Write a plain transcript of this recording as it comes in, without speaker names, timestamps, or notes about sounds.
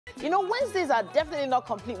You know, Wednesdays are definitely not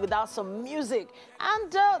complete without some music.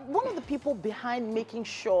 And one of the people behind making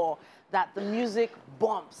sure that the music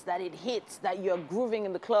bumps, that it hits, that you're grooving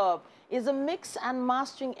in the club is a mix and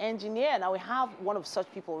mastering engineer. Now we have one of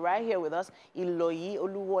such people right here with us, Iloyi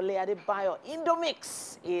Oluwole Adebayo.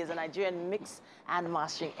 Indomix is a Nigerian mix and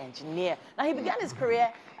mastering engineer. Now he began his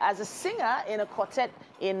career as a singer in a quartet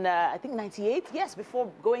in, I think, 98, yes,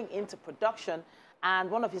 before going into production.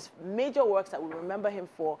 And one of his major works that we remember him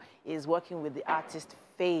for is working with the artist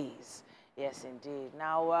Phase. Yes, indeed.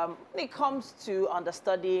 Now, when it comes to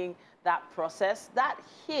understudying that process, that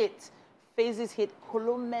hit, Phase's hit,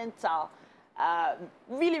 Colomental,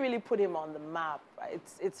 really, really put him on the map.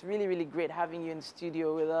 It's really, really great having you in the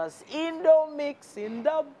studio with us. Indomix in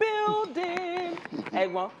the building.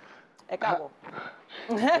 Egmont, Ekabo.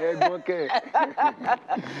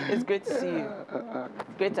 It's great to see you.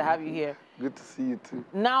 It's great to have you here. Good to see you too.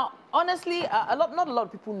 Now, honestly, not a lot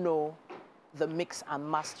of people know the mix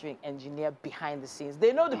and mastering engineer behind the scenes.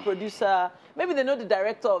 They know the producer, maybe they know the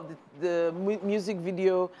director of the music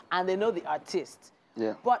video, and they know the artist.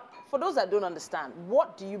 Yeah. But for those that don't understand,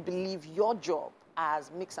 what do you believe your job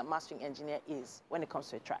as mix and mastering engineer is when it comes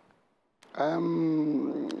to a track?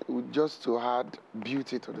 Just to add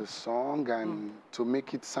beauty to the song and to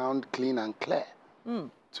make it sound clean and clear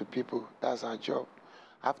to people. That's our job.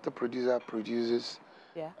 After producer produces,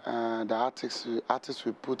 the artist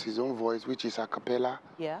will put his own voice, which is a cappella.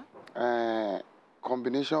 Yeah.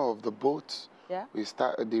 Combination of the both. Yeah.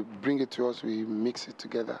 They bring it to us, we mix it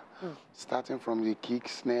together. Starting from the kick,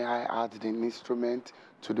 snare, hi-hat, the instrument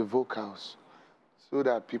to the vocals, so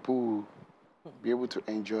that people will be able to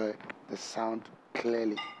enjoy the sound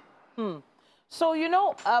clearly. So, you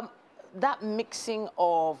know, that mixing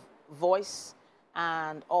of voice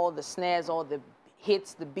and all the snares, all the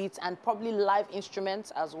hits, the beats, and probably live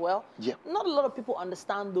instruments as well. Yeah. Not a lot of people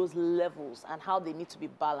understand those levels and how they need to be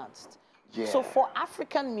balanced. Yeah. So for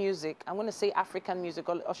African music, I'm going to say African music,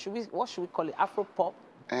 or what should we call it? Afro-pop?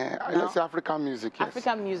 Let's say African music, yes.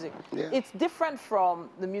 African music. Yeah. It's different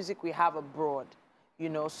from the music we have abroad, you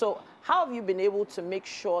know. So how have you been able to make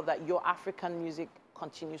sure that your African music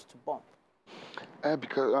continues to bump?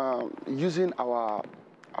 Because using our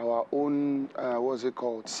own, what's it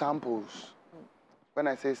called, samples. When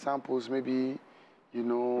I say samples, maybe, you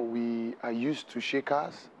know, we are used to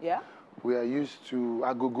shakers. Yeah. We are used to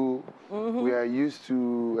agogo. We are used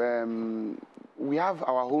to, we have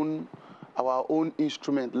our own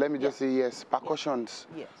instrument. Let me just say, yes, percussions.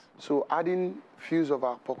 Yes. So adding few of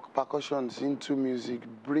our percussions into music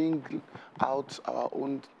bring out our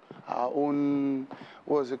own,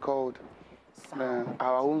 what is it called?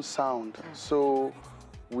 Our own sound. So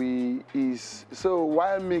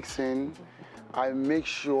while mixing, I make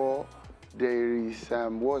sure there is,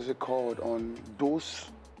 what's it called, on those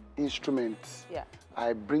instruments. Yeah.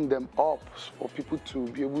 I bring them up for people to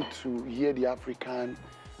be able to hear the African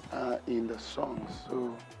in the songs.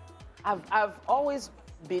 So I've always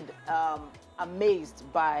been amazed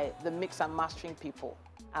by the mix and mastering people.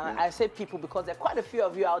 And I say people because there are quite a few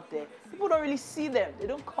of you out there. People don't really see them. They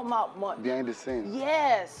don't come out much. Behind the scenes.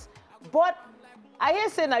 Yes. But I hear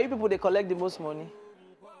say now you people, they collect the most money.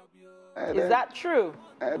 Is that true?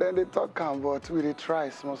 And then they talk, but we they try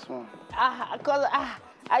small.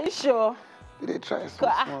 Are you sure? They try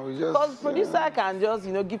small. Because producer can just,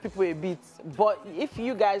 you know, give people a beat. But if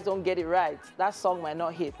you guys don't get it right, that song might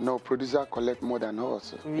not hit. No, producer collect more than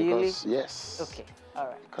us. Really? Because, yes. Okay, all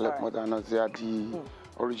right. Collect more than us. They are the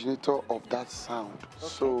originator of that sound. Okay.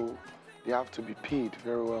 So they have to be paid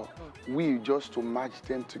very well. We just to match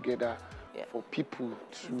them together for people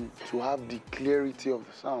to have the clarity of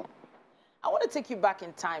the sound. I want to take you back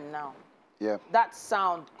in time now. Yeah. That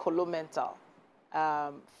sound, Colomental,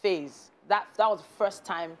 Phase, that was the first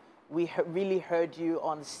time we really heard you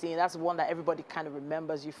on the scene. That's one that everybody kind of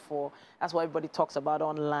remembers you for. That's what everybody talks about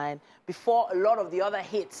online. Before a lot of the other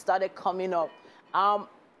hits started coming up.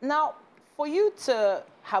 Now, for you to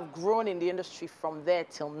have grown in the industry from there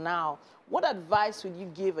till now, what advice would you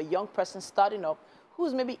give a young person starting up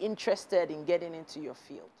who's maybe interested in getting into your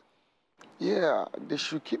field? Yeah, they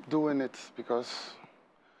should keep doing it because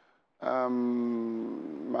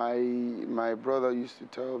my brother used to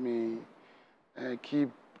tell me, keep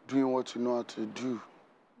doing what you know how to do,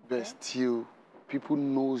 best till people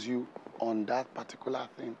knows you on that particular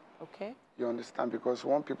thing. Okay. You understand? Because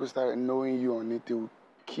when people start knowing you on it, they will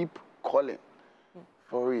keep calling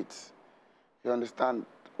for it. You understand?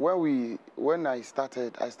 When I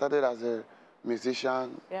started as a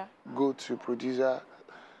musician, go to producer.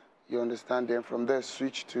 You understand? Then from there,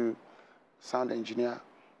 switch to sound engineer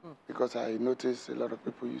because I noticed a lot of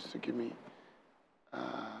people used to give me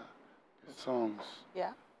songs.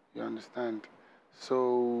 Yeah. You understand?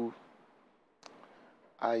 So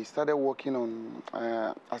I started working on,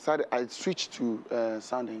 I switched to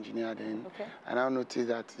sound engineer then. Okay. And I noticed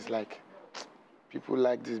that it's like, people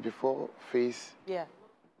like this before Face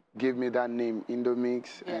gave me that name,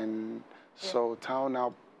 Indomix, and so Town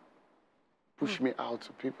now pushed me out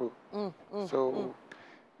to people.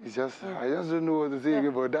 It's just, I just don't know what to say,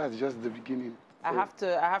 but that's just the beginning.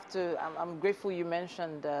 So. I'm grateful you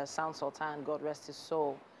mentioned Sound Sultan, God rest his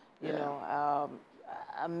soul. You know,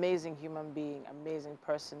 amazing human being, amazing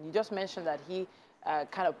person. You just mentioned that he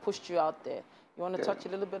kind of pushed you out there. You want to touch a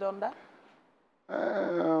little bit on that?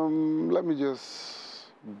 Let me just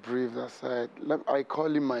breathe that side. I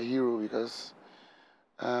call him my hero because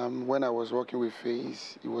when I was working with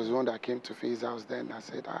Face, he was one that came to Face's house then. I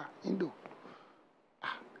said, Indo,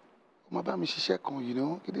 you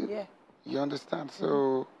know? Yeah. You understand?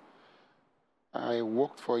 So I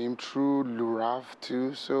worked for him through Lurav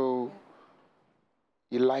too, so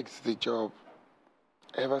he likes the job.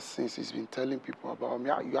 Ever since, he's been telling people about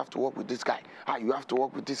me, you have to work with this guy. You have to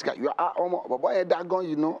work with this guy. You are,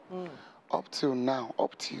 you know. Up till now,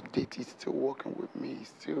 up till date, he's still working with me.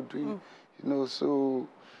 He's still doing, you know, so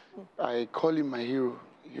I call him my hero,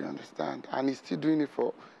 you understand? And he's still doing it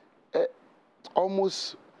for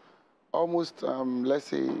almost, let's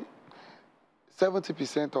say,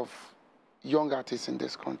 70% of young artists in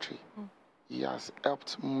this country. He has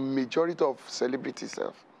helped majority of celebrities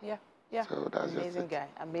self. Yeah, yeah. So that's amazing guy,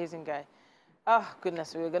 amazing guy. Oh,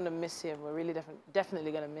 goodness, we're going to miss him. We're really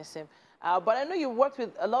definitely going to miss him. But I know you worked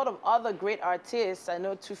with a lot of other great artists. I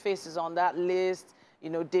know Two-Face is on that list. You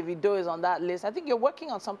know, Davido is on that list. I think you're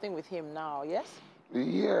working on something with him now, yes?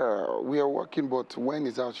 Yeah, we are working, but when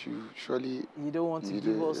it's out, you surely... You don't want to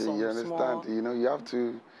give us some You understand? small... You know, you have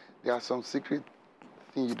to... There are some secret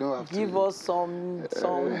things you don't have to... Give us some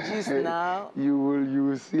gist now. You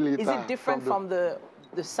will see later. Is it different from the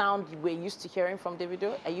sound we're used to hearing from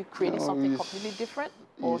Davido? Are you creating something completely different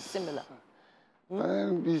or similar?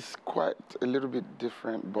 It's quite a little bit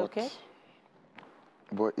different, but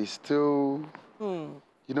but it's still, you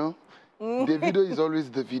know, the video is always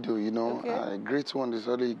the video, you know. A great one is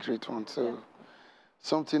always a great one. So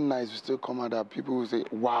something nice will still come out that people will say,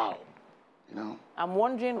 wow, you know. I'm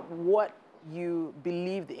wondering what you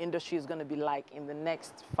believe the industry is going to be like in the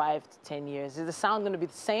next 5 to 10 years. Is the sound going to be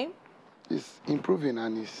the same? It's improving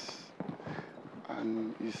and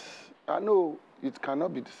I know it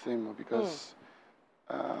cannot be the same because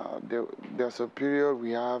there's a period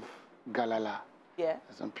we have Galala. Yeah.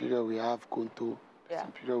 There's a period we have Konto. There's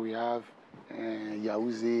a period we have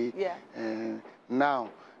Yauze. Yeah. Now,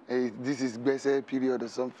 this is Bese period or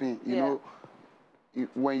something. You know,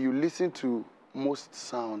 when you listen to most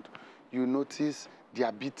sound, you notice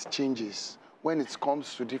their beat changes. When it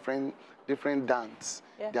comes to different dance,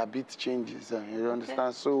 their beat changes. You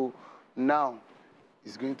understand? So now,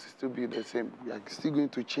 it's going to still be the same. We are still going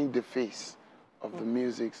to change the face of the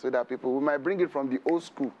music so that we might bring it from the old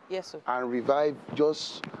school and revive,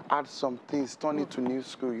 just add some things, turn it to new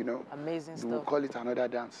school, you know. Amazing stuff. We'll call it another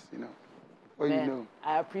dance, you know. Well, you know.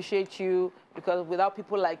 I appreciate you because without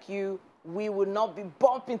people like you, we would not be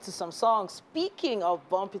bumping to some songs. Speaking of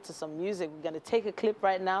bumping to some music, we're going to take a clip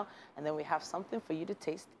right now and then we have something for you to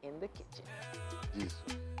taste in the kitchen. Yes.